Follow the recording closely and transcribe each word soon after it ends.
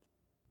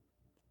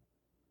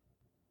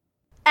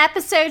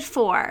Episode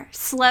 4,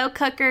 Slow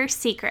Cooker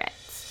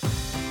Secrets.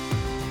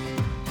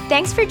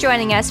 Thanks for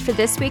joining us for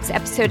this week's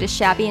episode of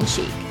Shabby and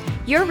Chic,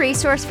 your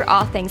resource for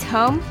all things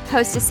home,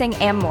 hostessing,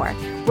 and more.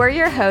 We're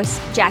your hosts,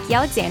 Jackie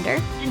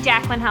Alexander and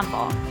Jacqueline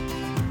Humble.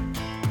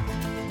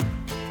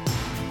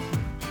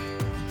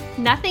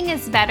 Nothing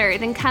is better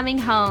than coming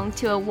home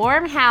to a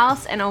warm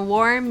house and a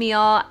warm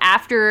meal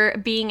after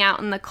being out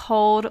in the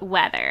cold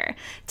weather.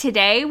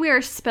 Today we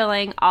are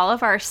spilling all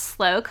of our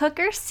slow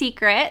cooker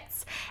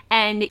secrets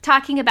and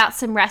talking about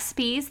some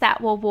recipes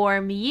that will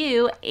warm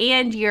you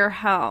and your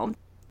home.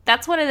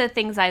 That's one of the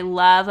things I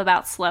love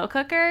about slow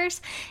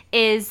cookers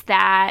is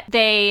that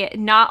they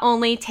not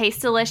only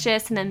taste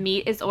delicious and the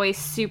meat is always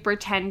super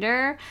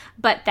tender,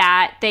 but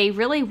that they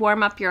really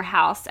warm up your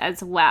house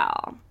as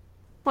well.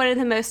 One of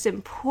the most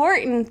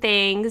important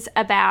things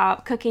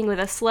about cooking with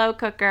a slow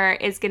cooker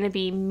is going to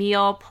be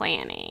meal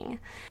planning.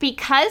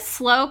 Because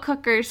slow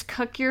cookers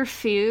cook your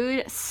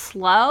food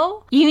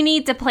slow, you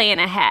need to plan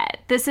ahead.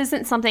 This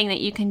isn't something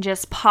that you can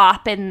just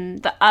pop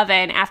in the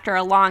oven after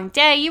a long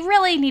day. You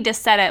really need to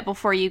set it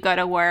before you go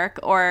to work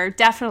or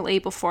definitely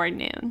before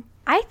noon.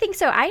 I think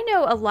so. I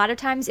know a lot of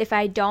times if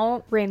I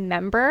don't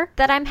remember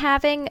that I'm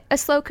having a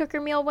slow cooker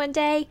meal one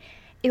day,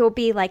 it will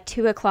be like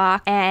 2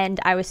 o'clock and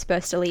I was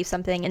supposed to leave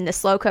something in the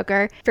slow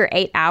cooker for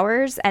 8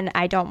 hours and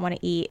I don't want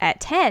to eat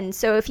at 10.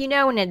 So if you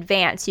know in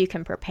advance, you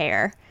can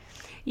prepare.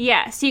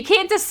 Yes, you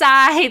can't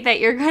decide that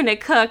you're going to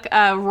cook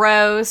a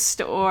roast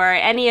or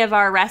any of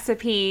our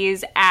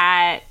recipes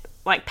at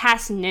like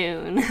past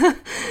noon,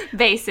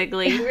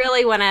 basically. You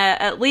really want to,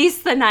 at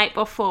least the night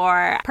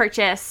before,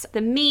 purchase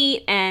the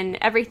meat and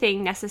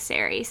everything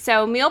necessary.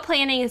 So meal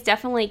planning is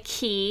definitely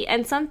key.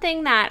 And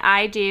something that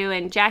I do,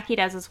 and Jackie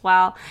does as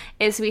well,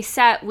 is we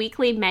set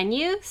weekly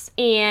menus.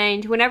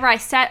 And whenever I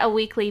set a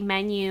weekly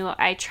menu,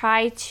 I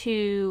try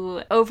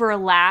to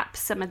overlap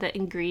some of the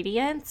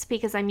ingredients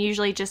because I'm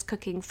usually just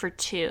cooking for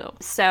 2.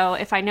 So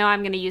if I know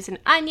I'm going to use an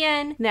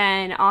onion,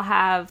 then I'll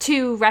have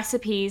 2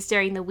 recipes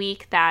during the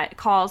week that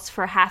calls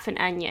for half an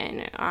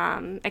onion,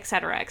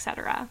 etc.,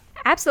 etc.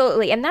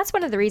 Absolutely. And that's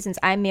one of the reasons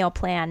I meal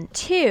plan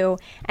too.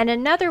 And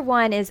another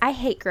one is I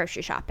hate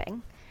grocery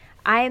shopping.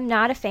 I am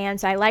not a fan,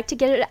 so I like to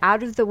get it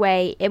out of the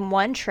way in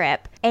one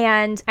trip.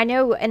 And I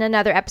know in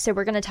another episode,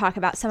 we're going to talk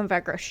about some of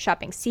our grocery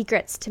shopping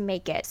secrets to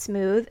make it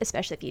smooth,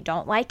 especially if you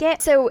don't like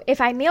it. So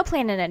if I meal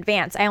plan in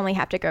advance, I only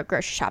have to go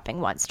grocery shopping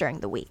once during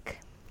the week.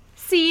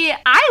 See,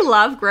 I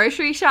love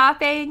grocery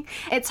shopping.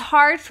 It's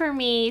hard for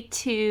me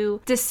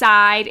to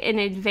decide in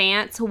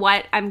advance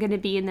what I'm going to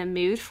be in the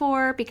mood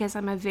for because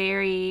I'm a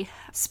very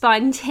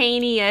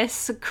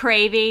spontaneous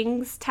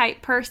cravings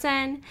type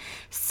person.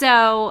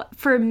 So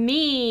for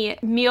me,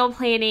 meal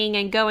planning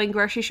and going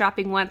grocery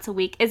shopping once a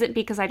week isn't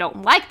because I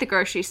don't like the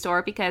grocery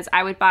store, because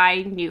I would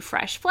buy new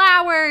fresh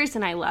flowers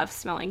and I love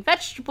smelling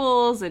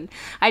vegetables and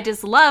I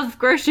just love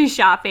grocery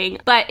shopping,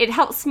 but it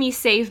helps me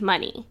save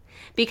money.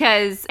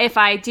 Because if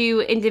I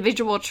do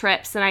individual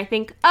trips and I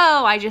think,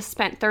 oh, I just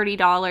spent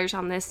 $30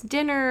 on this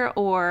dinner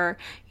or,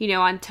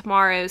 on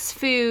tomorrow's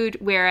food,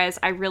 whereas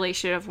I really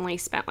should have only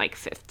spent like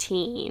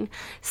 $15.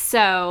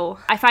 So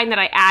I find that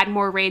I add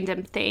more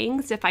random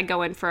things if I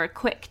go in for a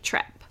quick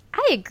trip.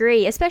 I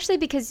agree, especially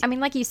because,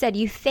 like you said,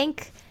 you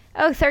think,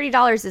 oh,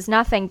 $30 is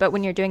nothing, but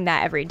when you're doing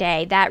that every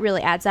day, that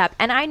really adds up.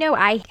 And I know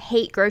I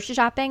hate grocery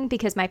shopping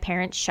because my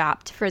parents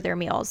shopped for their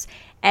meals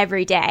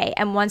every day.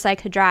 And once I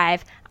could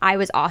drive, I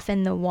was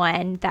often the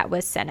one that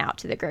was sent out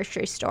to the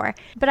grocery store.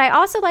 But I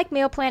also like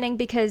meal planning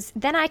because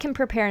then I can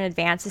prepare in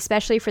advance,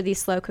 especially for these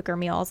slow cooker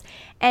meals.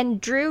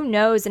 And Drew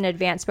knows in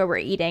advance what we're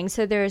eating.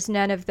 So there's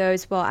none of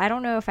those, well, I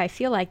don't know if I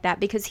feel like that,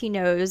 because he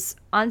knows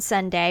on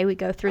Sunday we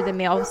go through the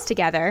meals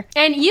together.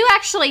 And you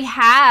actually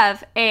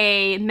have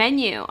a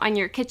menu on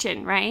your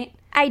kitchen, right?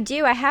 I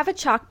do. I have a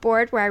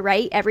chalkboard where I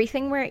write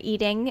everything we're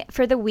eating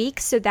for the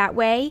week. So that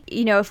way,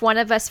 if one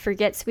of us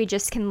forgets, we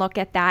just can look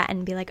at that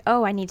and be like,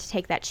 oh, I need to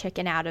take that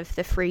chicken out of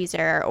the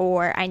freezer,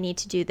 or I need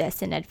to do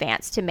this in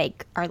advance to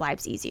make our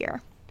lives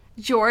easier.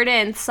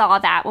 Jordan saw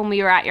that when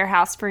we were at your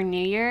house for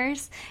New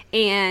Year's,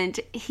 and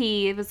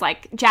he was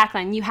like,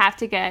 Jacqueline, you have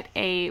to get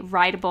a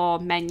writable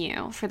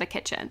menu for the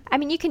kitchen.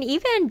 You can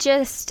even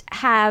just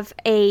have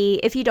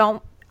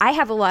I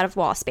have a lot of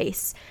wall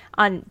space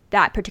on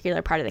that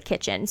particular part of the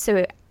kitchen,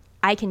 so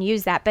I can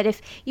use that. But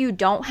if you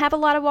don't have a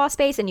lot of wall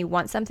space and you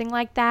want something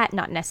like that,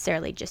 not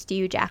necessarily just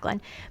you,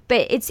 Jacqueline,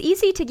 but it's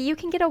easy you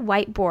can get a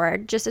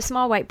whiteboard, just a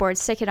small whiteboard,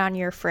 stick it on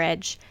your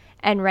fridge,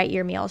 and write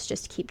your meals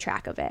just to keep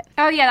track of it.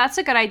 Oh yeah, that's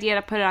a good idea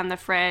to put it on the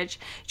fridge.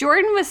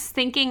 Jordan was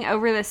thinking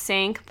over the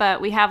sink, but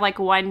we have like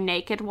one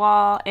naked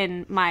wall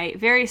in my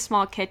very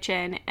small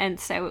kitchen, and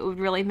so it would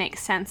really make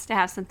sense to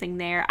have something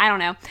there. I don't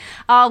know.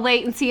 I'll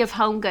wait and see if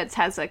Home Goods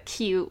has a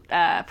cute,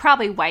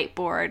 probably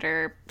whiteboard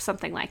or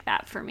something like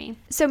that for me.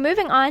 So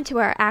moving on to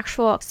our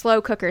actual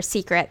slow cooker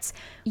secrets,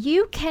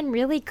 you can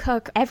really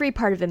cook every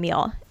part of a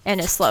meal in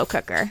a slow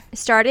cooker,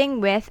 starting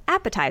with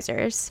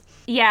appetizers.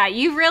 Yeah,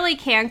 you really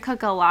can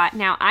cook a lot.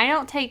 Now, I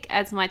don't take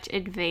as much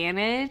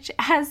advantage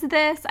as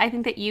this. I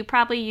think that you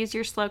probably use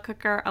your slow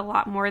cooker a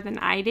lot more than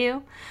I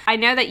do. I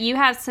know that you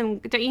have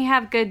don't you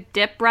have good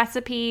dip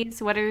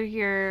recipes? What are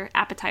your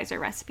appetizer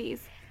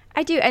recipes?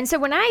 I do. And so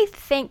when I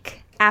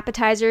think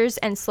appetizers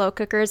and slow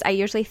cookers, I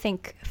usually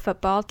think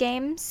football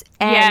games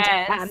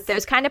and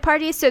those kind of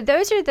parties. So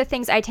those are the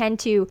things I tend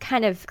to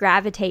kind of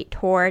gravitate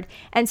toward.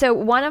 And so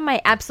one of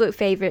my absolute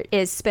favorite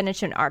is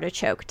spinach and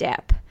artichoke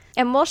dip.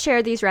 And we'll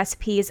share these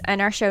recipes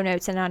in our show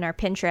notes and on our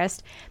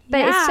Pinterest.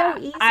 But it's so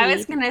easy. I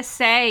was going to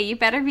say, you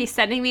better be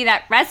sending me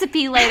that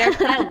recipe later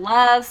because I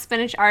love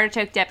spinach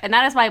artichoke dip. And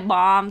that is my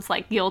mom's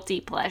like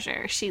guilty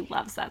pleasure. She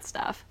loves that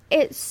stuff.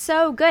 It's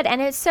so good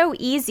and it's so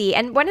easy.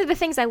 And one of the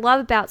things I love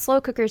about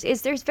slow cookers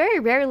is there's very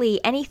rarely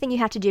anything you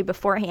have to do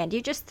beforehand.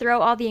 You just throw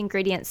all the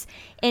ingredients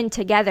in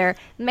together,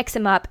 mix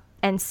them up,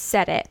 and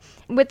set it.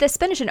 With the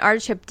spinach and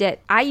artichoke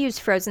dip, I use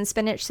frozen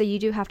spinach, so you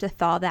do have to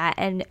thaw that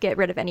and get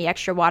rid of any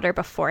extra water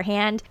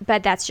beforehand,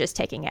 but that's just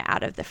taking it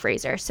out of the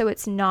freezer, so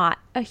it's not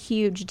a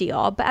huge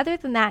deal. But other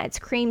than that, it's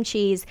cream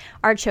cheese,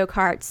 artichoke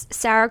hearts,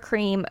 sour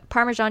cream,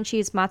 Parmesan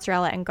cheese,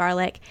 mozzarella, and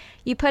garlic.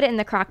 You put it in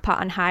the crock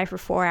pot on high for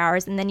 4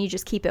 hours, and then you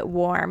just keep it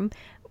warm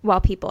while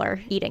people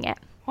are eating it.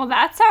 Well,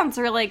 that sounds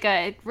really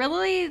good.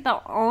 Really,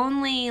 the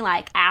only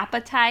like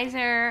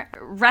appetizer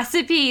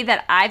recipe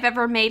that I've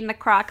ever made in the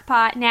crock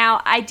pot.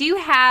 Now, I do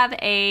have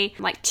a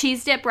like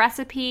cheese dip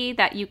recipe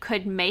that you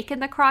could make in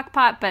the crock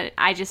pot, but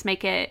I just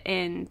make it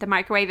in the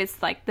microwave.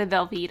 It's like the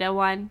Velveeta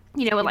one,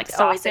 with like It's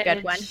sausage always a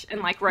good one.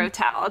 and like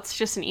rotel. It's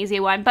just an easy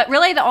one. But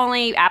really, the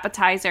only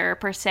appetizer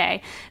per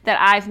se that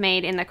I've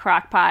made in the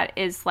crock pot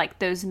is like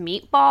those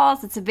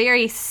meatballs. It's a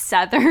very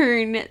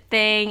southern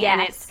thing,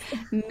 and it's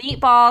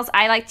meatballs.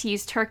 I like to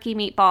use turkey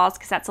meatballs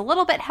because that's a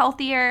little bit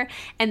healthier,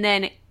 and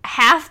then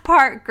half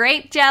part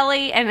grape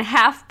jelly and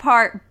half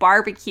part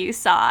barbecue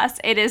sauce.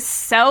 It is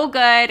so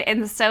good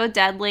and so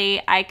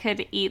deadly. I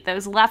could eat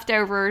those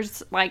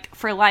leftovers like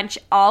for lunch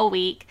all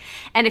week.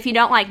 And if you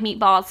don't like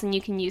meatballs, then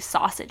you can use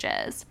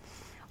sausages.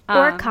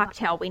 Or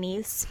cocktail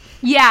weenies.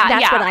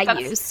 That's what I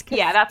use.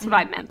 Yeah, that's what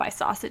I meant by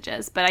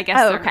sausages. But I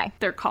guess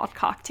they're called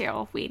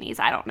cocktail weenies.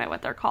 I don't know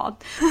what they're called.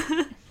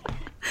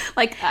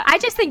 I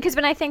just think, because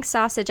when I think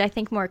sausage, I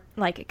think more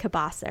like a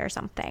kielbasa or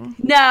something.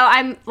 No,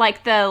 I'm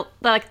like the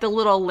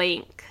little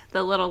link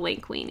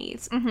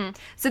weenies. Mm-hmm.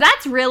 So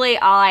that's really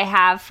all I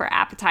have for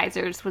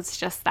appetizers was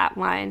just that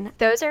one.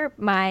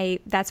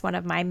 That's one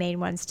of my main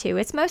ones too.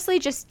 It's mostly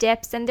just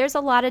dips, and there's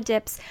a lot of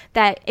dips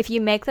that if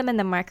you make them in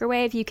the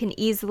microwave, you can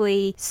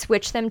easily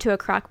switch them to a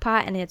crock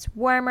pot and it's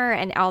warmer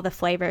and all the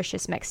flavors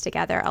just mix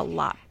together a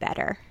lot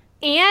better.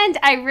 And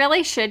I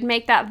really should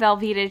make that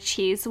Velveeta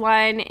cheese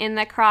one in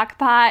the crock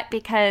pot,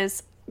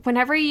 because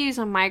whenever you use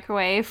a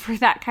microwave for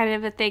that kind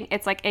of a thing,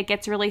 it's like it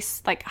gets really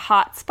like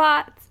hot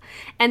spots,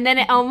 and then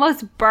it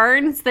almost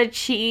burns the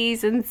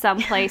cheese in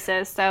some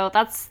places. So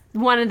that's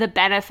one of the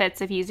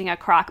benefits of using a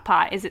crock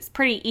pot, is it's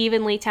pretty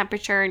evenly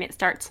temperature and it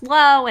starts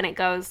low and it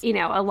goes,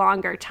 a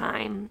longer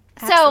time.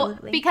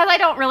 Absolutely. So because I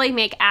don't really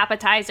make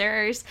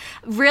appetizers,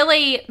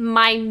 really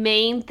my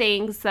main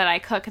things that I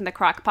cook in the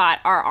crock pot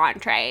are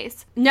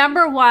entrees.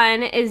 Number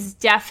one is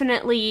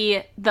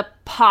definitely the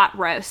pot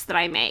roast that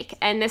I make.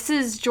 And this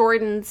is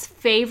Jordan's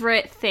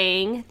favorite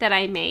thing that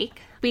I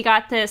make. We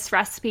got this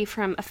recipe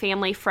from a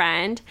family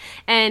friend,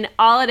 and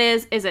all it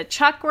is a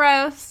chuck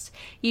roast.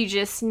 You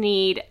just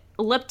need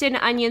Lipton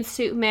onion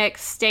soup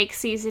mix, steak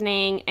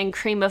seasoning, and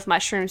cream of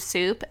mushroom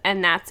soup,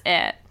 and that's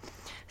it.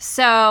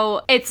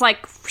 So it's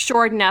like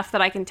short enough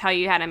that I can tell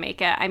you how to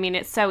make it. I mean,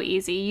 it's so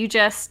easy. You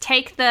just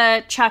take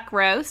the chuck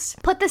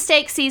roast, put the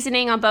steak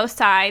seasoning on both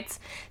sides,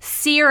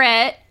 sear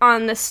it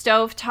on the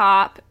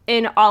stovetop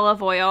in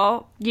olive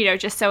oil,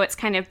 just so it's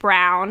kind of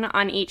brown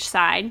on each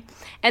side,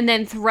 and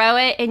then throw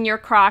it in your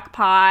crock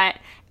pot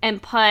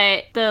and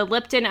put the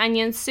Lipton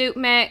onion soup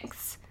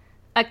mix,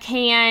 a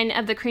can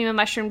of the cream of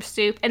mushroom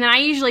soup, and then I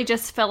usually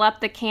just fill up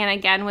the can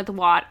again with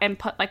water and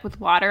put with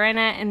water in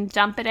it and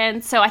dump it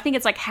in. So I think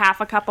it's like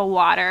half a cup of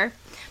water,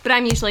 but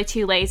I'm usually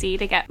too lazy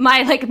to get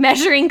my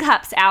measuring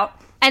cups out.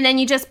 And then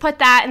you just put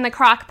that in the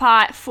crock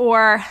pot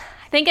for,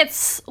 I think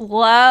it's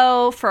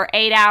low for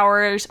 8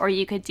 hours, or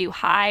you could do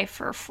high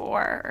for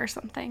 4 or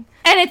something.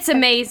 And it's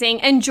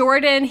amazing. And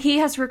Jordan, he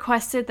has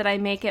requested that I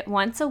make it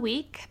once a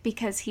week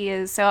because he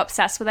is so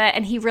obsessed with it,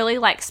 and he really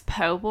likes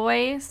po'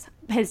 boys.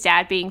 His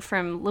dad being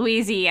from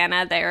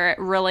Louisiana, they're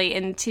really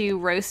into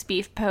roast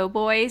beef po'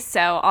 boys, so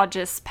I'll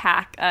just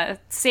pack a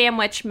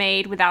sandwich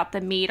made without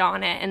the meat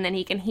on it, and then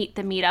he can heat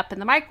the meat up in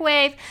the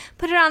microwave,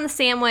 put it on the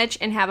sandwich,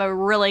 and have a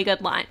really good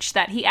lunch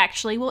that he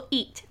actually will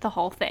eat the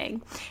whole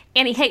thing.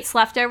 And he hates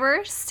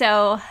leftovers,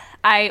 so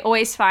I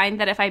always find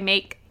that if I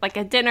make like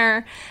a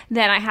dinner,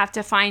 then I have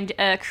to find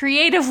a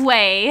creative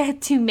way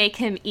to make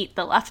him eat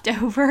the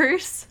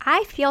leftovers.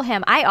 I feel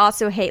him. I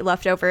also hate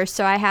leftovers,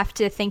 so I have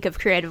to think of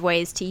creative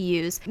ways to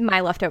use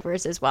my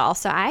leftovers as well.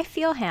 So I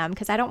feel him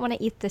because I don't want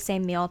to eat the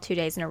same meal 2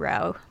 days in a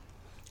row.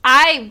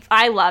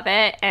 I love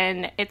it,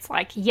 and it's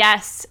like,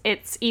 yes,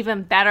 it's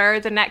even better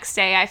the next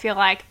day, I feel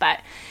like, but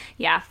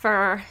yeah,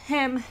 for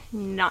him,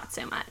 not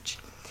so much.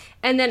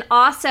 And then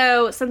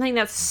also something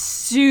that's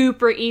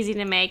super easy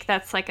to make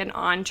that's like an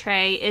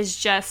entree is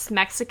just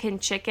Mexican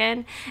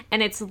chicken,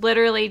 and it's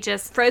literally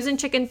just frozen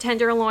chicken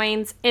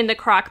tenderloins in the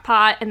crock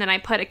pot, and then I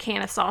put a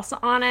can of salsa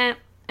on it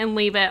and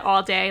leave it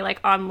all day like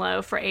on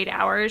low for 8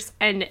 hours,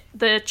 and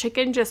the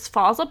chicken just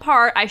falls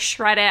apart. I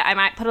shred it. I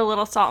might put a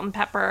little salt and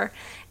pepper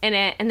in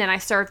it, and then I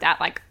serve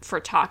that like for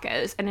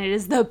tacos, and it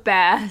is the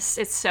best.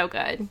 It's so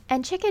good.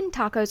 And chicken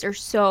tacos are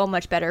so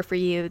much better for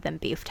you than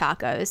beef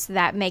tacos.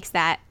 That makes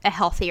that a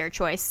healthier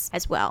choice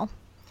as well.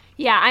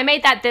 Yeah, I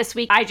made that this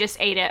week. I just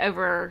ate it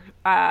over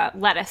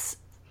lettuce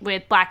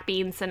with black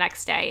beans the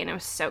next day, and it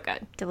was so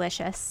good.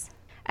 Delicious.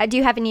 Do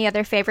you have any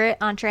other favorite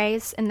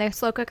entrees in the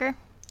slow cooker?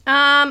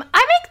 I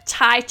make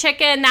Thai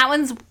chicken. That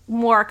one's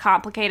more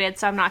complicated,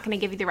 so I'm not going to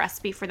give you the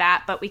recipe for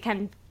that, but we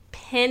can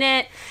pin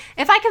it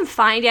if I can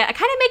find it. I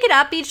kind of make it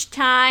up each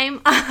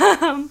time.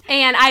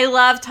 And I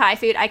love Thai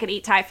food. I could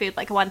eat Thai food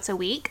like once a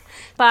week,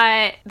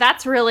 but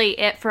that's really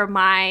it for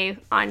my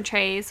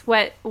entrees.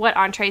 What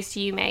entrees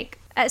do you make?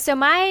 So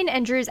mine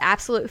and Drew's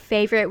absolute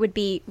favorite would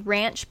be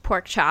ranch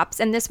pork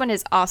chops. And this one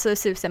is also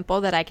so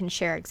simple that I can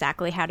share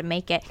exactly how to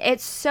make it.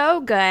 It's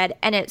so good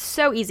and it's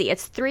so easy.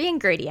 It's 3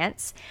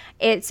 ingredients.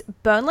 It's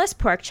boneless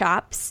pork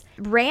chops,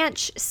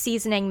 ranch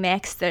seasoning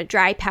mix, the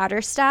dry powder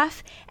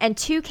stuff, and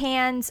 2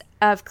 cans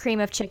of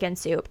cream of chicken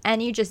soup.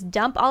 And you just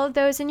dump all of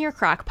those in your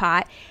crock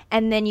pot,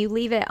 and then you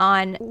leave it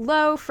on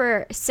low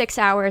for 6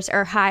 hours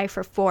or high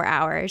for 4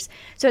 hours.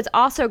 So it's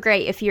also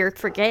great if you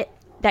forget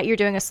that you're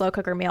doing a slow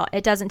cooker meal.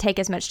 It doesn't take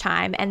as much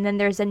time. And then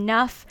there's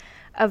enough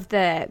of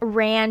the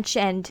ranch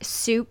and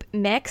soup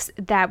mix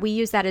that we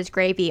use that as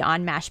gravy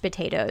on mashed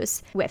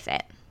potatoes with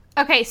it.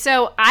 Okay,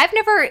 so I've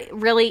never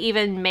really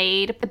even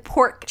made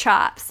pork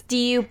chops. Do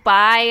you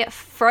buy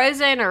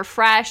frozen or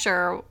fresh,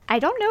 or? I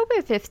don't know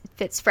if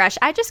it's fresh.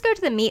 I just go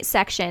to the meat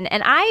section,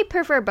 and I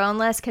prefer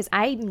boneless because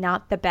I'm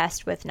not the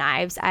best with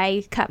knives.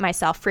 I cut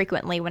myself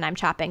frequently when I'm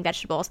chopping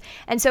vegetables.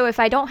 And so if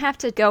I don't have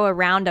to go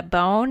around a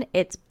bone,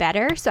 it's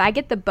better. So I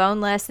get the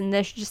boneless, and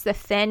there's just the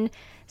thin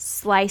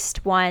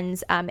sliced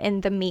ones in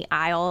the meat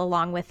aisle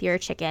along with your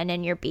chicken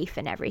and your beef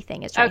and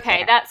everything is right Okay,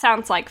 there. that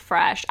sounds like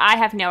fresh. I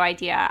have no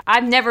idea.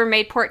 I've never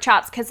made pork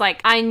chops because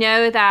like I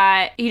know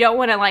that you don't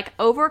want to like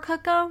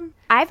overcook them.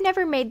 I've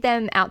never made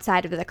them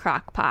outside of the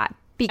crock pot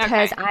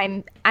because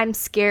Okay. I'm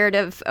scared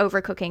of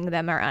overcooking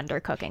them or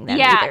undercooking them.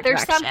 Yeah, either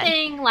there's direction.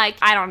 something like,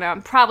 I don't know,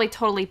 I'm probably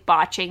totally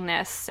botching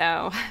this,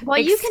 so. Well,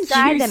 you can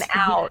dry them excuse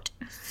out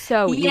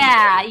so easily.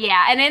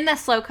 Yeah. And in the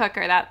slow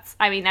cooker, that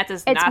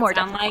does It's not more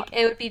sound difficult. like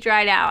it would be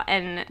dried out.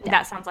 And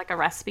that sounds like a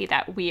recipe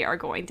that we are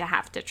going to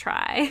have to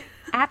try.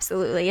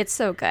 Absolutely. It's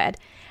so good.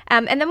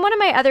 And then one of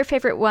my other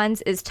favorite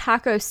ones is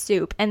taco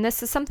soup. And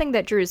this is something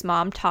that Drew's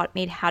mom taught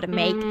me how to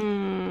make.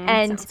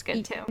 And sounds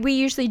good too. we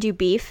usually do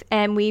beef,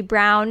 and we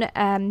brown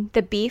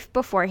the beef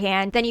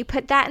beforehand. Then you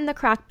put that in the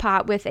crock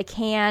pot with a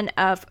can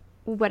of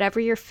whatever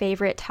your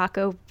favorite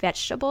taco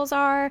vegetables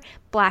are,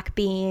 black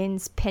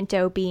beans,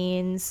 pinto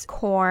beans,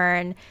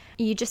 corn.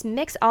 You just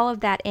mix all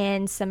of that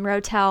in, some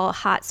Rotel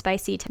hot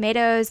spicy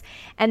tomatoes,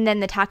 and then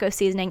the taco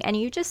seasoning, and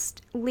you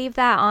just leave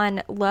that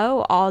on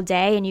low all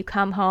day, and you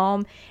come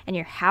home and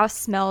your house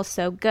smells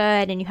so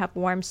good and you have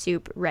warm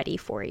soup ready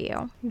for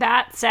you.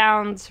 That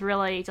sounds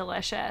really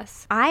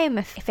delicious. I am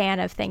a fan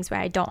of things where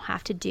I don't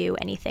have to do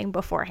anything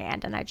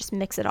beforehand and I just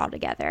mix it all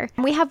together.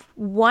 We have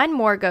one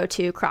more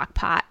go-to crock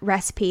pot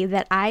recipe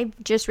that I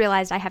just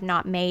realized I have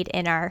not made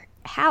in our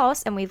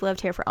house, and we've lived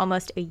here for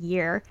almost a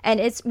year, and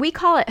we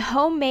call it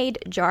homemade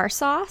jar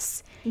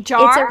sauce.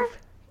 Jar? It's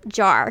a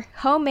jar,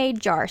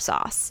 homemade jar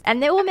sauce,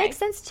 and it will make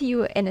sense to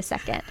you in a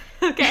second.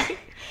 Okay.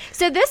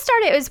 So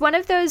it was one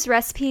of those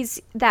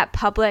recipes that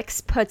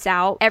Publix puts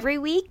out every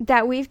week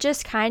that we've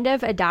just kind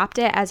of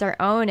adopted as our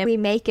own, and we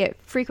make it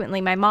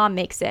frequently. My mom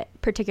makes it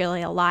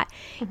particularly a lot.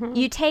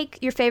 You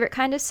take your favorite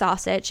kind of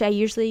sausage. I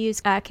usually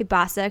use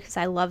kielbasa because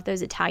I love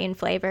those Italian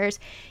flavors.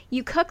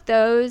 You cook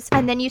those,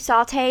 and then you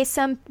saute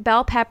some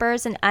bell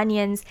peppers and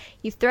onions.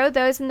 You throw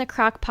those in the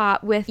crock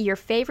pot with your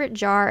favorite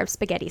jar of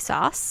spaghetti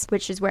sauce,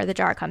 which is where the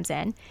jar comes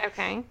in.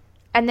 Okay.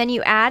 And then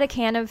you add a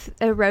can of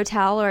the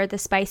Rotel or the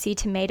spicy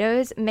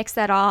tomatoes, mix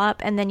that all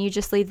up, and then you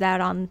just leave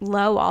that on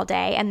low all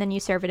day, and then you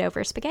serve it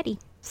over spaghetti.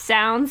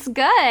 Sounds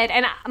good.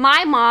 And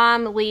my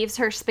mom leaves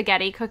her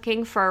spaghetti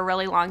cooking for a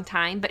really long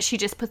time, but she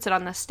just puts it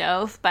on the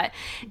stove. But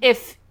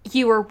if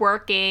you were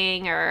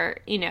working or,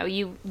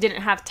 you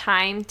didn't have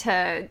time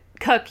to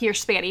cook your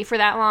spaghetti for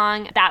that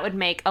long, that would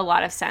make a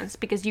lot of sense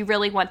because you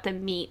really want the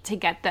meat to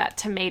get that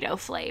tomato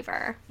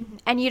flavor.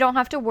 And you don't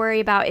have to worry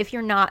about, if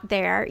you're not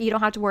there, you don't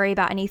have to worry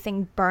about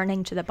anything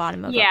burning to the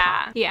bottom of the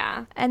pot.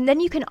 Yeah. And then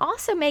you can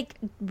also make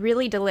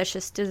really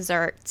delicious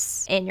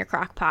desserts in your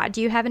crock pot.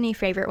 Do you have any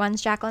favorite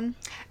ones, Jacqueline?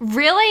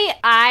 Really,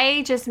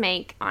 I just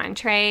make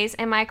entrees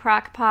in my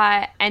crock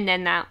pot and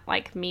then that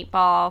like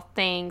meatball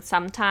thing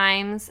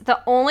sometimes.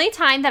 The only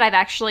time that I've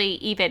actually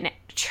even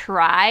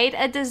tried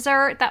a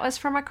dessert that was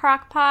from a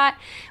crock pot,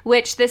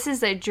 which this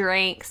is a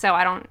drink, so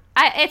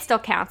it still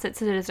counts.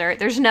 It's a dessert.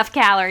 There's enough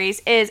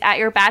calories. Is at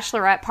your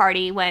bachelorette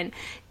party when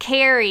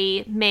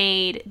Carrie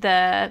made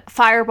the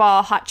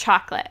Fireball hot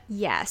chocolate.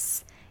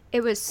 Yes.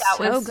 It was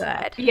so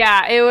good.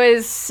 Yeah, it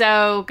was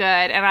so good.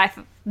 And I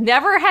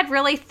never had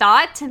really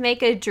thought to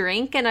make a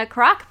drink in a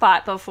crock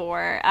pot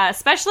before,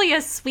 especially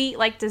a sweet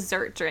like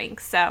dessert drink.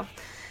 So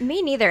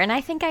me neither. And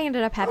I think I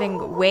ended up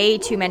having way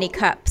too many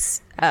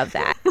cups of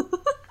that.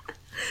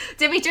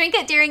 Did we drink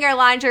it during our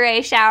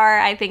lingerie shower?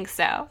 I think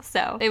so.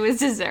 So it was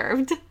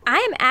deserved. I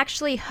am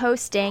actually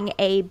hosting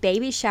a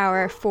baby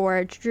shower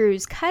for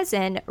Drew's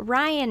cousin,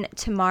 Ryan,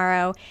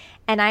 tomorrow.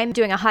 And I'm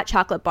doing a hot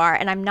chocolate bar.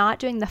 And I'm not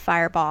doing the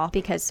Fireball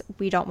because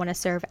we don't want to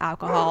serve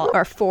alcohol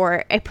or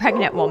for a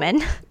pregnant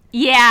woman.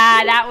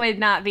 Yeah, that would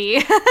not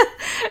be.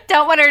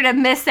 Don't want her to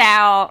miss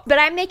out. But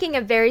I'm making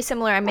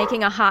I'm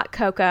making a hot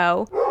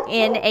cocoa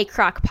in a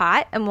crock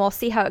pot, and we'll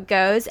see how it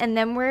goes. And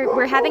then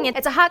we're having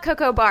it's a hot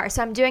cocoa bar.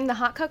 So I'm doing the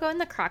hot cocoa in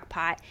the crock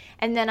pot,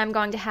 and then I'm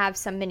going to have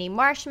some mini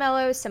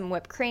marshmallows, some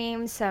whipped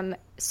cream, some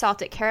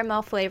salted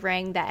caramel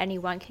flavoring that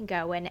anyone can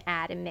go and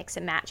add and mix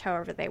and match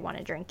however they want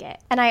to drink it.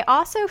 And I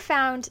also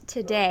found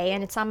today,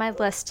 and it's on my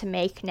list to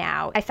make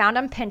now, I found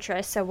on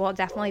Pinterest, so we'll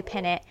definitely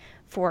pin it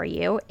for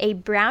you, a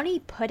brownie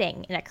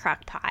pudding in a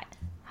crock pot.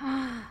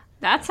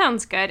 That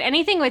sounds good.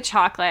 Anything with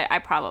chocolate, I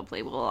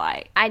probably will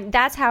like.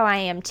 That's how I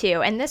am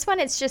too. And this one,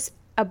 it's just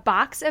a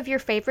box of your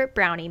favorite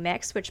brownie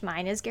mix, which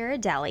mine is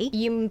Ghirardelli.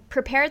 You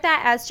prepare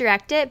that as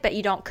directed, but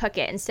you don't cook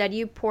it. Instead,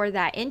 you pour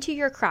that into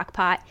your crock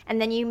pot,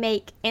 and then you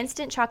make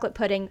instant chocolate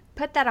pudding,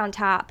 put that on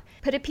top,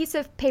 put a piece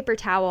of paper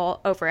towel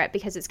over it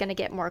because it's going to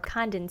get more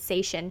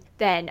condensation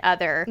than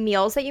other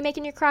meals that you make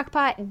in your crock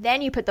pot.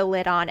 Then you put the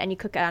lid on and you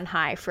cook it on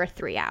high for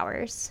 3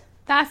 hours.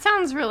 That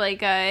sounds really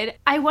good.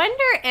 I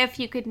wonder if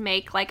you could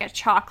make like a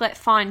chocolate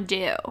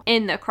fondue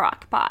in the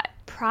crock pot.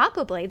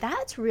 Probably.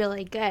 That's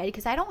really good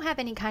because I don't have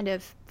any kind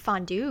of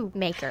fondue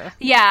maker.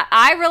 Yeah,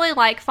 I really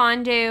like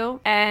fondue,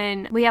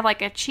 and we have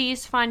like a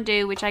cheese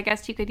fondue, which I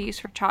guess you could use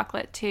for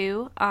chocolate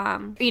too.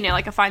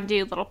 Like a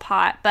fondue little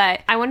pot,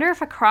 but I wonder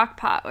if a crock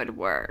pot would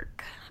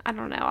work. I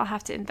don't know. I'll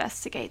have to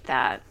investigate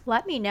that.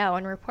 Let me know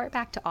and report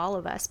back to all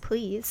of us,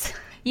 please.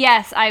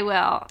 Yes, I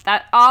will.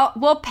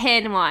 We'll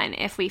pin one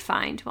if we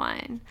find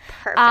one.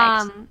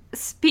 Perfect.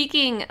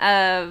 Speaking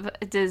of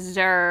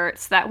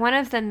desserts, that one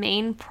of the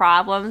main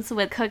problems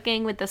with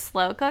cooking with the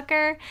slow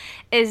cooker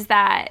is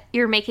that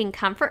you're making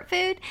comfort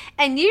food,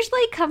 and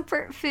usually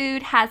comfort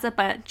food has a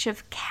bunch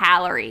of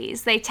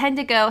calories. They tend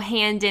to go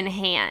hand in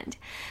hand.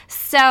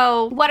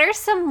 So, what are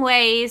some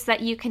ways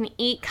that you can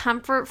eat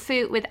comfort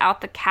food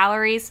without the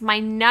calories? My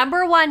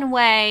number one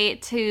way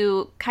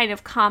to kind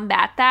of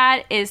combat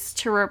that is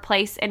to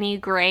replace any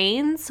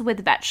grains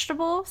with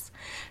vegetables.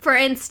 For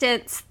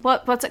instance,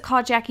 what's it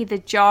called, Jackie?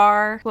 The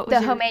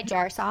homemade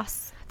jar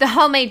sauce. The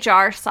homemade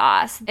jar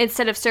sauce.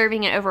 Instead of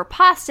serving it over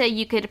pasta,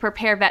 you could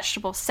prepare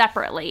vegetables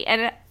separately.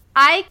 And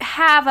I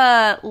have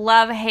a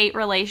love-hate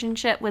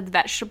relationship with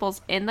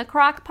vegetables in the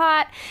crock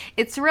pot.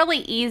 It's really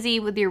easy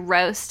with your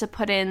roast to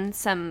put in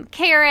some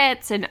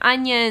carrots and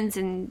onions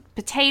and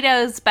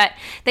potatoes, but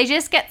they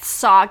just get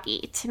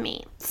soggy to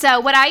me. So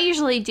what I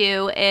usually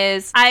do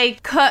is I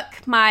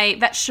cook my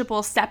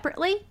vegetables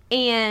separately.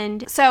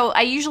 And so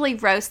I usually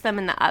roast them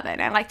in the oven.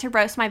 I like to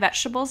roast my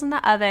vegetables in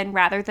the oven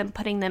rather than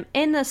putting them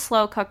in the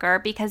slow cooker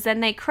because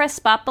then they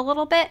crisp up a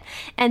little bit.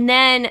 And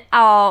then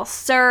I'll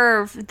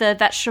serve the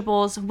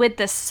vegetables with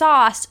the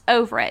sauce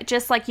over it,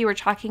 just like you were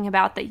talking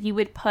about that you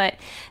would put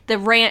the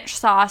ranch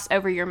sauce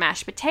over your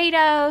mashed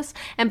potatoes.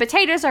 And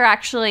potatoes are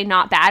actually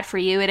not bad for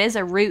you. It is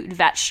a root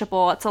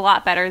vegetable. It's a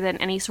lot better than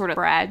any sort of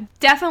bread.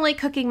 Definitely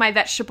cooking my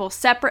vegetables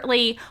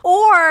separately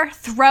or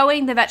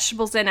throwing the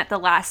vegetables in at the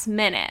last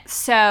minute.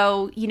 So,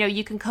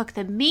 you can cook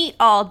the meat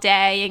all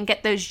day and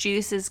get those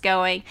juices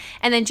going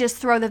and then just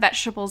throw the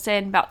vegetables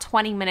in about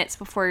 20 minutes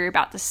before you're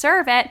about to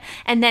serve it,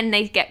 and then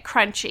they get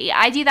crunchy.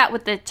 I do that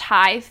with the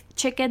Thai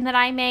chicken that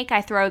I make.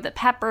 I throw the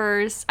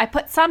peppers. I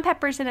put some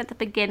peppers in at the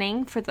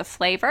beginning for the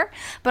flavor,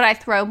 but I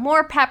throw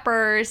more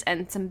peppers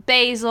and some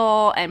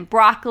basil and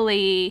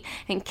broccoli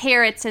and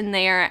carrots in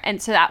there, and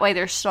so that way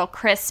they're still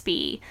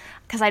crispy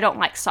because I don't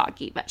like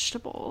soggy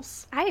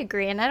vegetables. I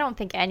agree, and I don't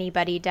think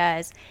anybody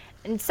does.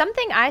 And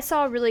something I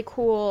saw really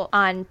cool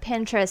on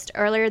Pinterest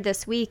earlier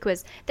this week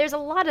was there's a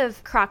lot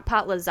of crock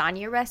pot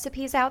lasagna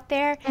recipes out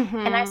there.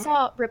 And I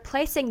saw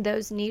replacing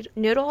those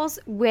noodles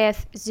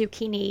with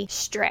zucchini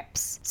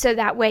strips. So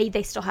that way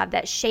they still have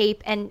that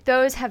shape. And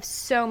those have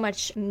so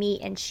much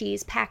meat and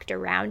cheese packed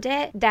around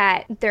it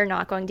that they're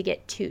not going to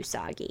get too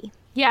soggy.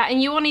 Yeah,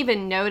 and you won't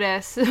even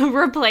notice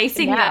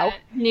replacing the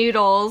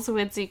noodles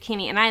with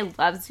zucchini. And I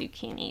love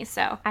zucchini,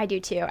 so. I do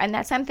too. And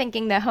that's, I'm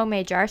thinking the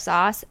homemade jar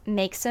sauce,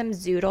 make some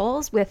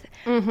zoodles with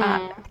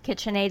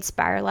KitchenAid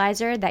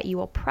spiralizer that you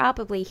will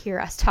probably hear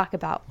us talk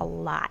about a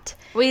lot.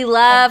 We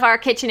love our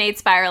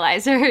KitchenAid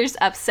spiralizers.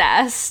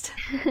 Obsessed.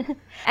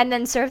 And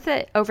then serve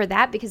it over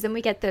that, because then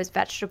we get those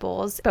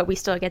vegetables, but we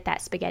still get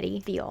that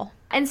spaghetti feel.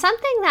 And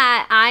something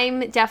that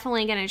I'm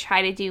definitely going to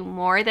try to do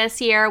more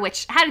this year,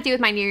 which had to do with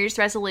my New Year's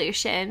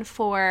resolution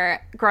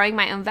for growing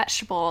my own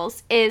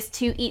vegetables, is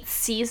to eat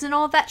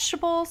seasonal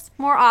vegetables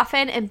more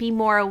often and be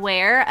more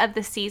aware of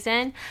the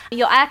season.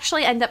 You'll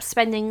actually end up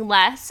spending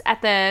less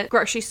at the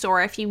grocery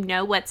store if you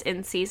know what's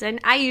in season.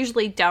 I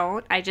usually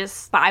don't. I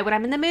just buy what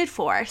I'm in the mood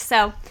for.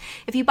 So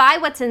if you buy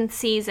what's in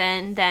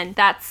season, then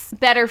that's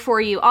better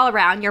for you all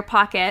around, your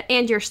pocket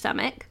and your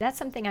stomach. That's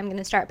something I'm going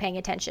to start paying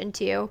attention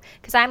to,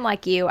 because I'm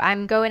like you.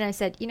 I'm going and I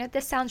said,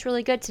 this sounds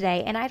really good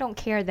today, and I don't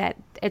care that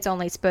it's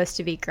only supposed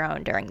to be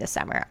grown during the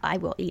summer. I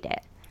will eat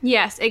it.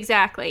 Yes,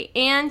 exactly.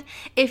 And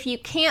if you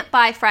can't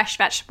buy fresh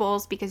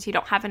vegetables because you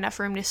don't have enough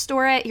room to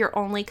store it, you're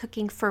only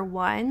cooking for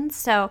one,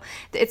 so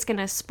it's going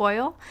to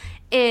spoil,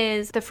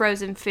 is the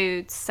frozen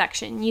foods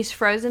section. Use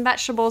frozen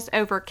vegetables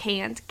over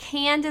canned.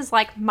 Canned is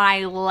like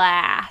my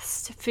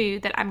last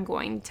food that I'm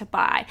going to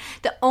buy.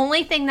 The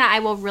only thing that I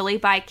will really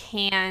buy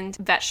canned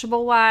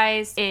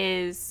vegetable-wise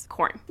is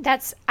corn.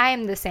 I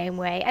am the same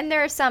way. And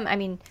there are some, I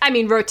mean,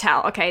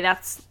 Rotel. Okay,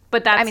 that's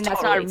totally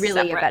that's not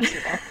really separate. a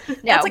vegetable.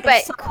 No,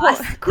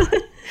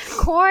 but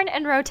corn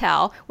and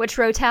Rotel, which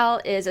Rotel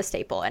is a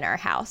staple in our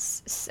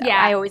house. So yeah.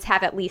 I always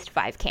have at least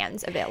 5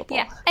 cans available.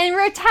 Yeah, and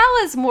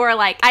Rotel is more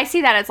like, I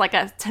see that as like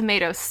a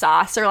tomato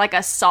sauce or like a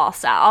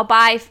salsa. I'll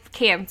buy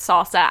canned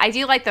salsa. I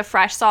do like the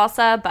fresh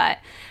salsa, but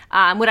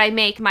when I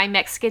make my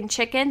Mexican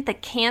chicken, the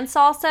canned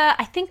salsa,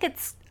 I think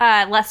it's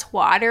less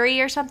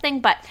watery or something,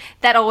 but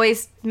that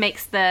always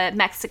makes the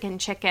Mexican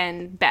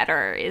chicken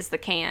better, is the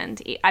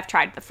canned. I've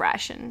tried the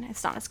fresh and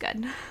it's not as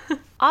good.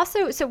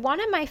 Also, so one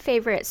of my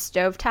favorite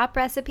stovetop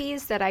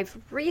recipes that I've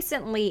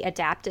recently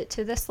adapted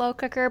to the slow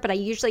cooker, but I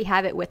usually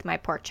have it with my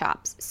pork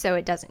chops, so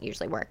it doesn't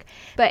usually work,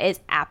 but is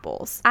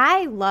apples.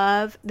 I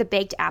love the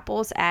baked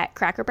apples at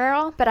Cracker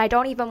Barrel, but I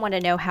don't even want to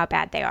know how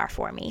bad they are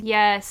for me.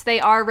 Yes, they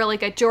are really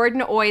good.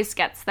 Jordan always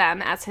gets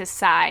them as his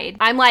side.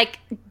 I'm like,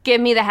 give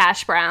me the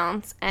hash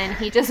browns, and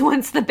he just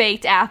wants the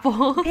baked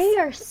apples. They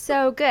are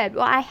so good.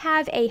 Well, I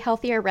have a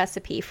healthier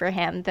recipe for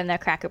him than the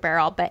Cracker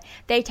Barrel, but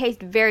they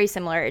taste very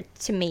similar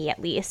to me, at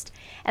least.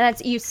 And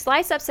that's, you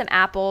slice up some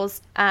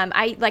apples.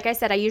 Like I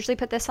said, I usually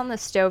put this on the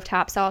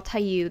stovetop, so I'll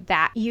tell you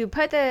that. You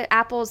put the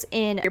apples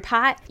in your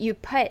pot, you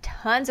put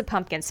tons of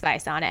pumpkin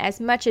spice on it, as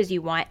much as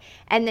you want,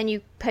 and then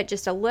you put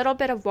just a little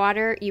bit of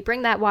water. You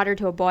bring that water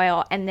to a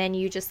boil, and then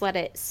you just let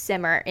it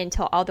simmer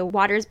until all the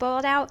water's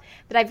boiled out.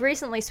 But I've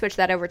recently switched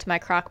that over to my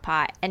crock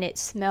pot, and it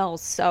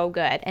smells so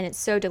good, and it's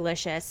so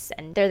delicious,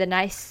 and they're the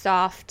nice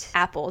soft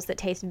apples that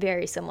taste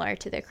very similar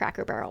to the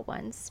Cracker Barrel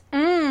ones.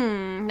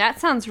 That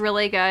sounds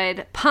really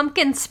good.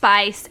 Pumpkin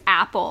spice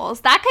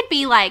apples. That could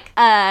be like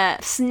a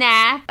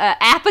snack, an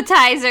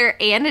appetizer,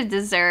 and a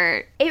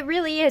dessert. It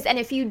really is. And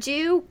if you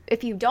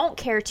don't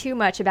care too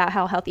much about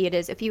how healthy it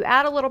is, if you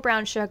add a little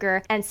brown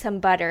sugar and some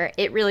butter,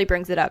 it really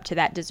brings it up to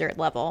that dessert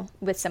level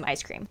with some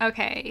ice cream.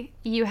 Okay,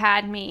 you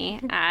had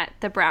me at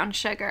the brown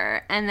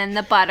sugar and then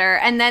the butter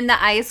and then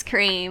the ice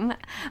cream.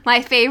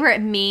 My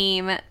favorite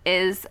meme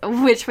is,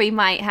 which we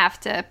might have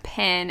to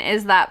pin,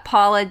 is that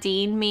Paula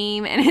Deen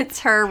meme, and it's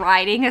her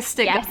riding a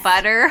stick of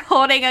butter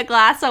holding a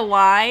glass of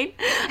wine.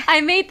 I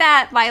made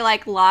that my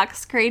like lock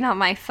screen on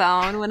my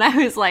phone when I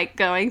was like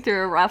going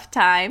through a rough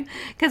time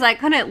because I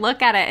couldn't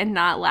look at it and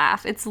not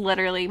laugh. It's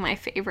literally my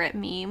favorite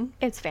meme.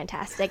 It's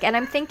fantastic. And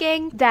I'm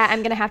thinking that I'm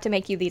going to have to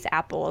make you these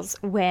apples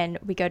when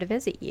we go to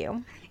visit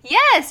you.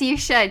 Yes, you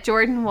should.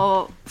 Jordan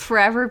will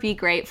forever be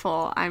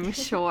grateful, I'm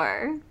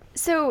sure.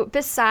 So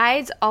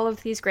besides all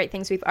of these great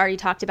things we've already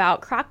talked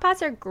about,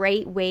 crockpots are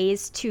great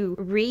ways to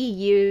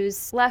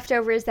reuse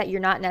leftovers that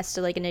you're not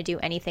necessarily going to do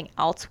anything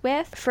else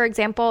with. For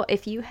example,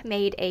 if you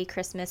made a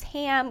Christmas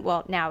ham,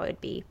 well, now it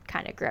would be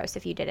kind of gross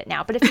if you did it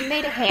now, but if you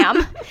made a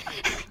ham,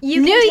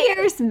 you New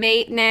Year's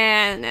mate,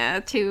 nah,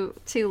 too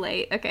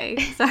late. Okay,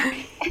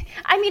 sorry.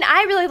 I mean,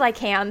 I really like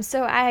ham,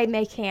 so I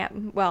make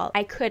ham. Well,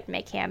 I could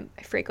make ham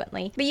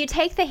frequently, but you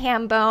take the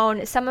ham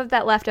bone, some of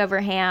that leftover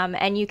ham,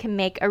 and you can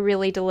make a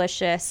really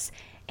delicious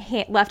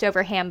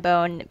leftover ham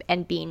bone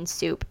and bean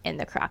soup in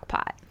the crock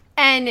pot.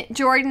 And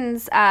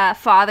Jordan's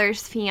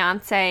father's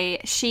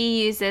fiance,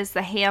 she uses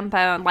the ham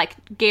bone. Like,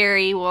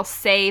 Gary will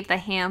save the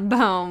ham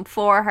bone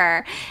for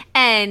her,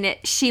 and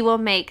she will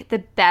make the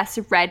best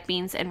red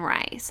beans and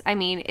rice. I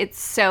mean, it's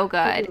so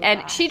good. Ooh,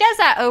 and she does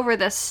that over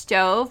the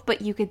stove,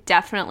 but you could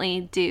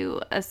definitely do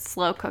a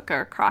slow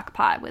cooker crock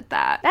pot with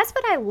that. That's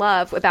what I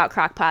love about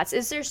crock pots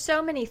is there's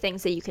so many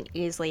things that you can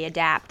easily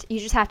adapt. You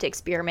just have to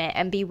experiment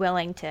and be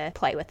willing to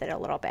play with it a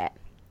little bit.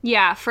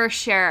 Yeah, for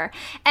sure.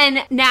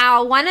 And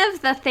now, one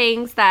of the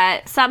things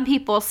that some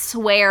people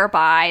swear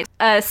by,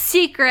 a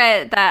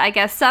secret that I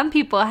guess some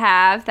people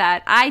have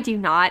that I do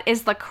not,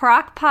 is the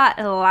crock pot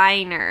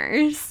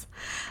liners.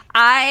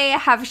 I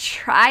have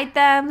tried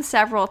them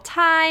several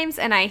times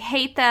and I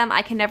hate them.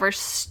 I can never,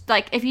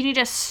 if you need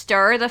to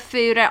stir the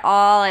food at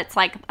all, it's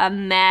like a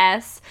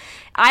mess.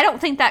 I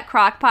don't think that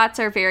crock pots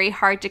are very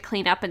hard to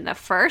clean up in the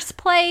first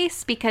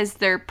place because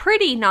they're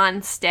pretty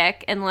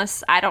non-stick,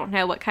 unless I don't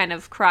know what kind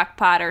of crock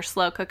pot or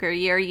slow cooker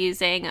you're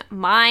using.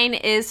 Mine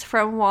is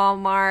from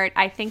Walmart.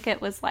 I think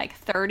it was like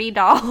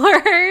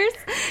 $30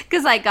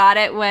 because I got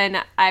it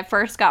when I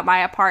first got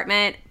my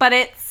apartment, but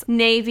it's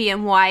navy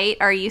and white.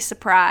 Are you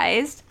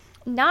surprised?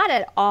 Not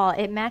at all.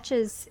 It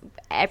matches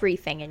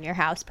everything in your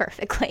house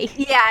perfectly.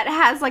 Yeah, it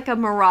has like a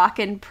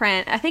Moroccan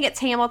print. I think it's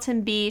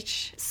Hamilton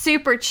Beach.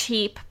 Super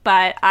cheap,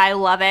 but I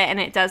love it and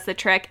it does the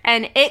trick.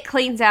 And it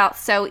cleans out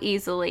so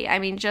easily. I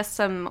mean, just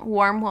some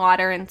warm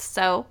water and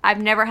soap.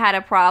 I've never had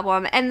a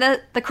problem. And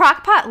the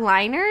crock pot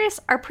liners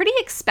are pretty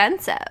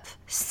expensive.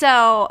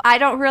 So I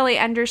don't really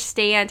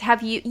understand.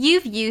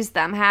 You've used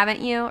them,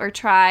 haven't you? Or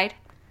tried?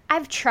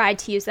 I've tried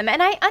to use them,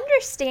 and I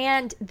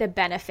understand the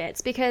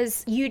benefits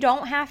because you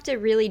don't have to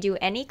really do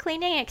any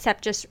cleaning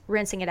except just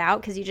rinsing it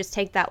out because you just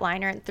take that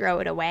liner and throw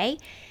it away.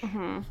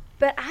 Mm-hmm.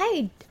 But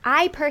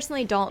I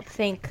personally don't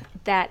think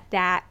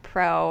that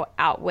pro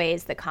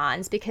outweighs the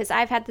cons because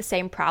I've had the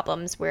same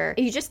problems where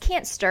you just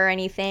can't stir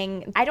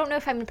anything. I don't know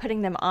if I'm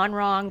putting them on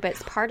wrong, but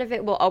part of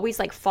it will always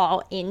like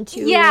fall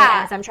into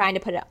as I'm trying to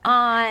put it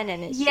on,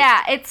 and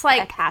it's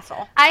like a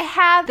hassle. I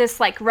have this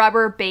like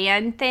rubber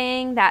band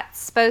thing that's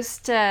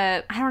supposed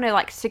to, I don't know,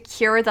 like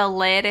secure the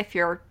lid if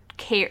you're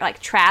like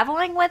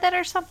traveling with it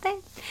or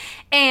something.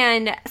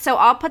 And so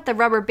I'll put the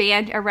rubber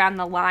band around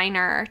the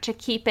liner to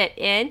keep it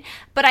in,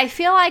 but I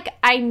feel like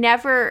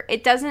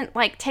it doesn't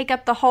like take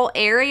up the whole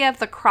area of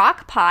the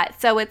crock pot.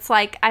 So it's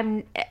like,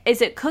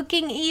 is it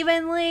cooking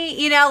evenly?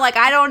 You know, like,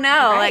 I don't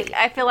know. Right. Like,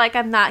 I feel like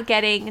I'm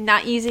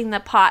not using the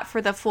pot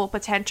for the full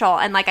potential.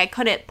 And like, I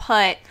couldn't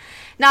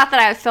not that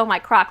I would fill my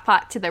crock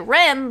pot to the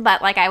rim,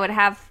 but like I would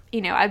have,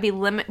 I'd be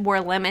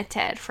more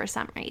limited for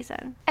some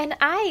reason. And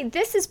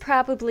this is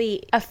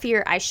probably a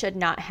fear I should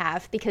not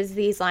have because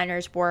these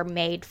liners were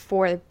made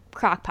for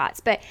crock pots.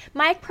 But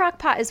my crock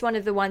pot is one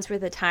of the ones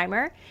with a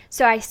timer.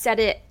 So I set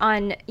it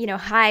on,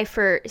 high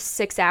for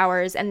 6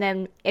 hours. And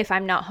then if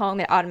I'm not home,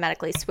 it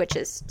automatically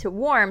switches to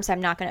warm. So I'm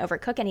not going to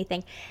overcook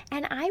anything.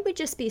 And I would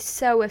just be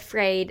so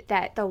afraid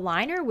that the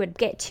liner would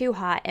get too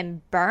hot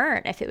and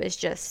burn if it was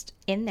just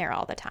in there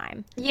all the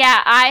time.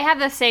 Yeah, I have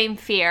the same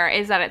fear,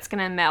 is that it's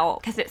going to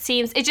melt because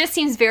it just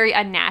seems very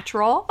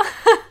unnatural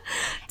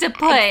to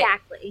put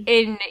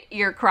in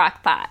your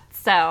crock pot.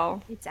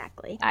 So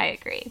exactly. I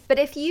agree. But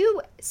if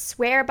you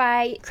swear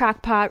by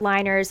crock pot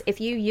liners, if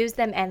you use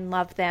them and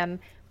love them,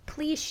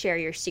 please share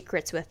your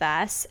secrets with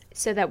us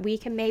so that we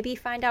can maybe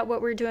find out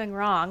what we're doing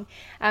wrong.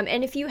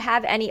 And if you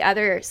have any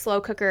other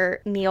slow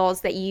cooker meals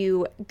that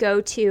you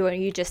go to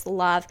and you just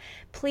love,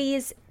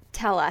 please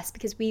tell us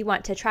because we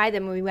want to try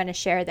them and we want to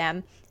share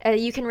them.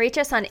 You can reach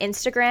us on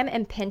Instagram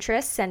and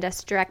Pinterest. Send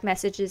us direct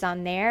messages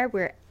on there.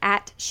 We're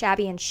at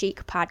Shabby and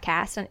Chic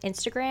Podcast on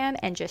Instagram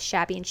and just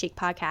Shabby and Chic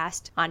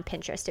Podcast on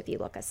Pinterest if you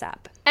look us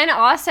up. And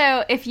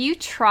also, if you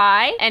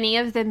try any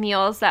of the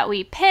meals that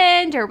we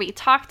pinned or we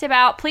talked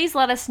about, please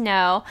let us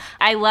know.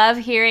 I love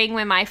hearing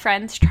when my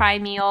friends try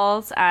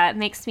meals. It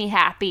makes me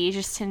happy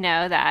just to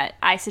know that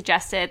I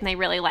suggested and they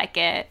really like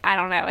it. I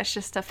don't know. It's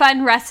just a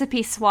fun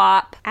recipe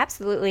swap.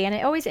 Absolutely. And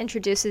it always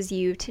introduces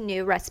you to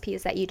new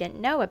recipes that you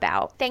didn't know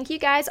about. Thank you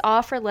guys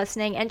all for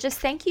listening. And just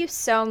thank you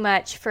so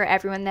much for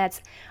everyone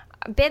that's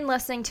been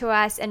listening to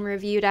us and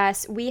reviewed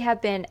us. We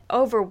have been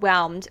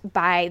overwhelmed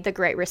by the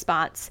great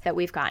response that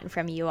we've gotten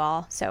from you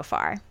all so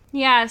far.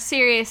 Yeah,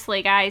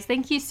 seriously, guys.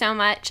 Thank you so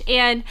much.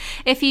 And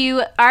if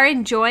you are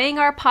enjoying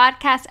our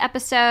podcast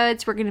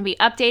episodes, we're going to be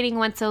updating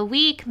once a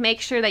week. Make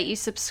sure that you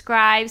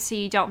subscribe so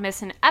you don't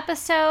miss an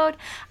episode.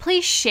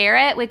 Please share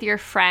it with your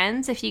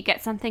friends if you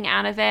get something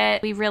out of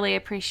it. We really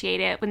appreciate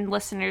it when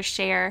listeners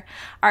share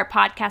our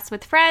podcast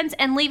with friends,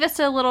 and leave us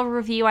a little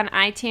review on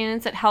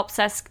iTunes. It helps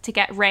us to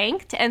get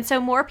ranked, and so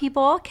more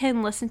people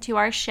can listen to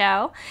our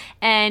show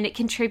and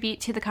contribute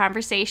to the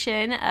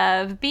conversation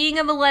of being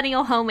a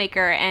millennial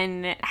homemaker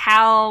and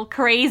how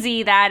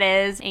crazy that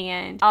is,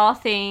 and all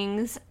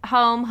things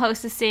home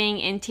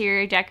hostessing,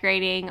 interior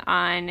decorating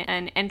on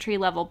an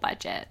entry-level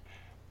budget.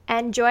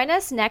 And join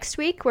us next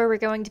week where we're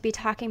going to be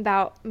talking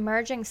about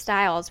merging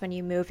styles when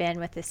you move in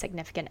with a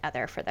significant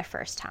other for the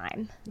first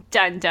time.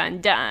 Dun, dun,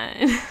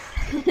 dun.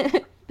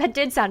 That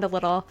did sound a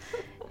little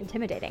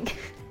intimidating.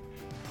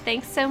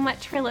 Thanks so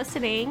much for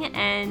listening,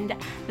 and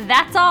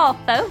that's all,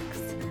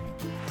 folks.